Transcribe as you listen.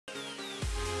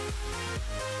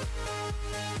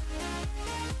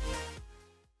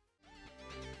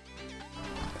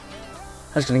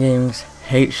That's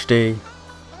ConorGamingzHD,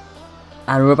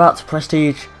 and we're about to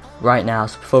prestige right now.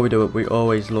 So before we do it, we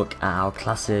always look at our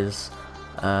classes.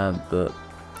 But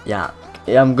yeah,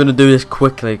 I'm gonna do this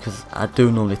quickly because I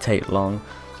do normally take long.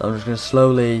 So I'm just gonna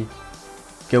slowly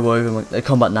go over the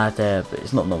combat knife there, but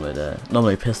it's not normally there.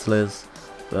 Normally pistol is,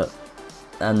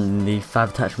 and the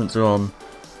 5 attachments are on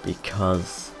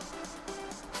because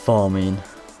farming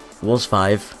was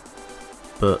 5,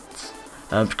 but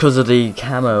because of the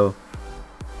camo.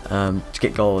 To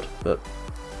get gold. But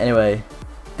anyway,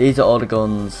 these are all the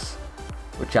guns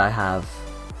which I have.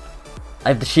 I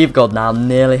have the sheep gold now,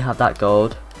 nearly have that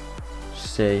gold.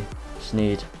 See, just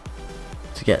need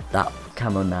to get that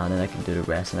camo now and then I can do the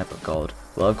rest and I've got gold.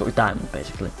 Well, I've got the diamond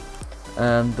basically.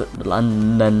 And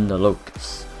then the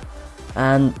locusts.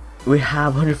 And we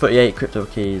have 138 crypto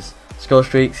keys, score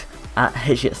streaks at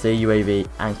HDSC UAV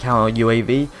and counter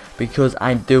UAV because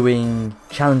I'm doing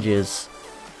challenges.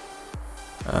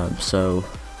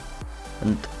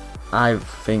 And I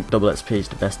think double XP is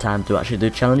the best time to actually do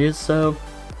challenges, so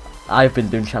I've been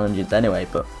doing challenges anyway,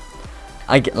 but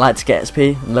I like to get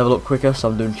XP and level up quicker, so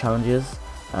I'm doing challenges,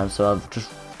 so I've just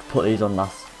put these on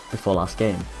before last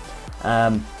game.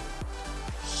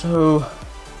 So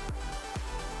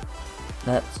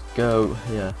let's go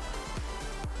here.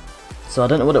 So I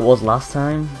don't know what it was last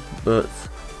time, but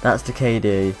that's the KD,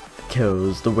 the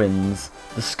kills, the wins,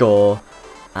 the score,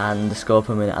 and the score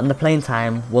per minute, and the playing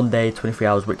time 1 day 23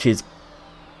 hours, which is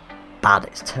bad,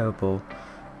 it's terrible.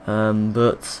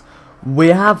 But we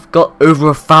have got over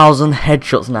 1,000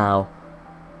 headshots now.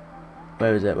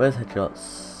 Where is it? Where's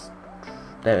headshots?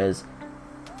 There it is.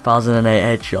 1,008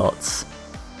 headshots.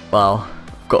 Wow,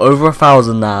 I've got over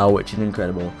 1,000 now, which is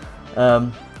incredible.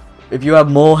 If you have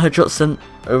more headshots than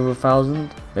over 1,000,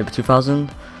 maybe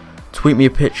 2,000, tweet me a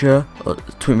picture or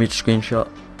tweet me a screenshot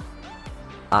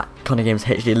at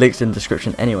ConorGamingzHD, links in the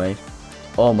description anyway,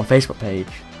 or my Facebook page.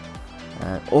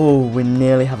 Oh, we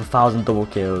nearly have 1,000 double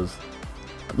kills,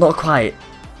 but not quite.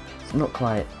 Not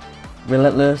quite.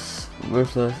 Relentless,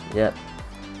 ruthless, yep.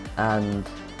 And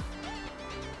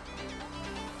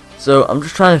so I'm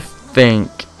just trying to think,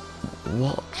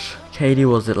 what KD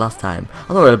was it last time?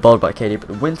 I'm not really bothered about KD, but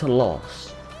the winter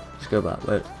loss. Let's go back.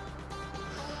 Where's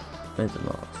the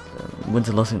loss?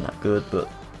 Winter loss isn't that good, but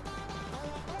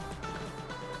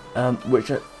which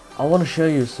I want to show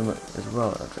you some as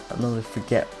well. I normally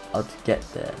forget how to get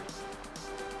there.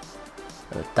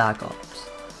 Dark Ops.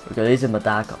 Okay, these are my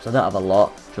Dark Ops. I don't have a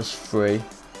lot, just 3.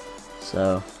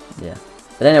 So yeah.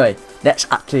 But anyway, let's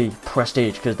actually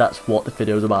prestige because that's what the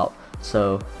video is about.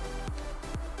 So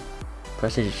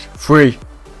prestige 3.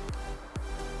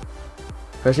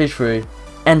 Prestige 3.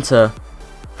 Enter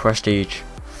prestige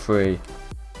 3.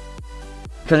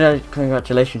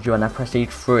 Congratulations, you are now prestige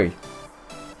 3.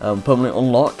 Permanently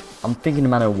unlock. I'm thinking the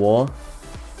Man of War.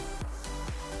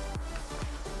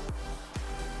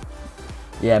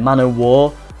 Yeah, Man of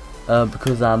War,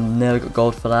 because I'm nearly got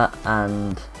gold for that,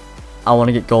 and I want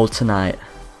to get gold tonight.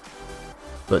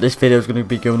 But this video is going to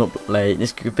be going up late.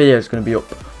 This video is going to be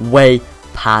up way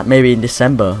past, maybe in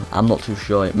December. I'm not too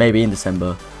sure. Maybe in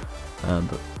December.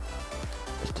 But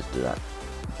let's just do that.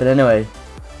 But anyway,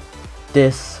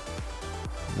 this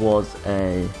was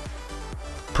a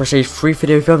prestige 3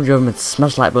 video. If you haven't enjoyed it,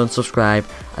 smash the like button, subscribe.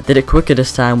 I did it quicker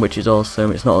this time, which is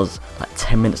awesome. It's not as like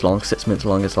 10 minutes long, 6 minutes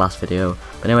long as the last video.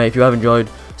 But anyway, if you have enjoyed,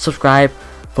 subscribe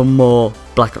for more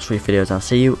Black Ops 3 videos. I'll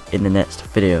see you in the next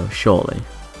video shortly.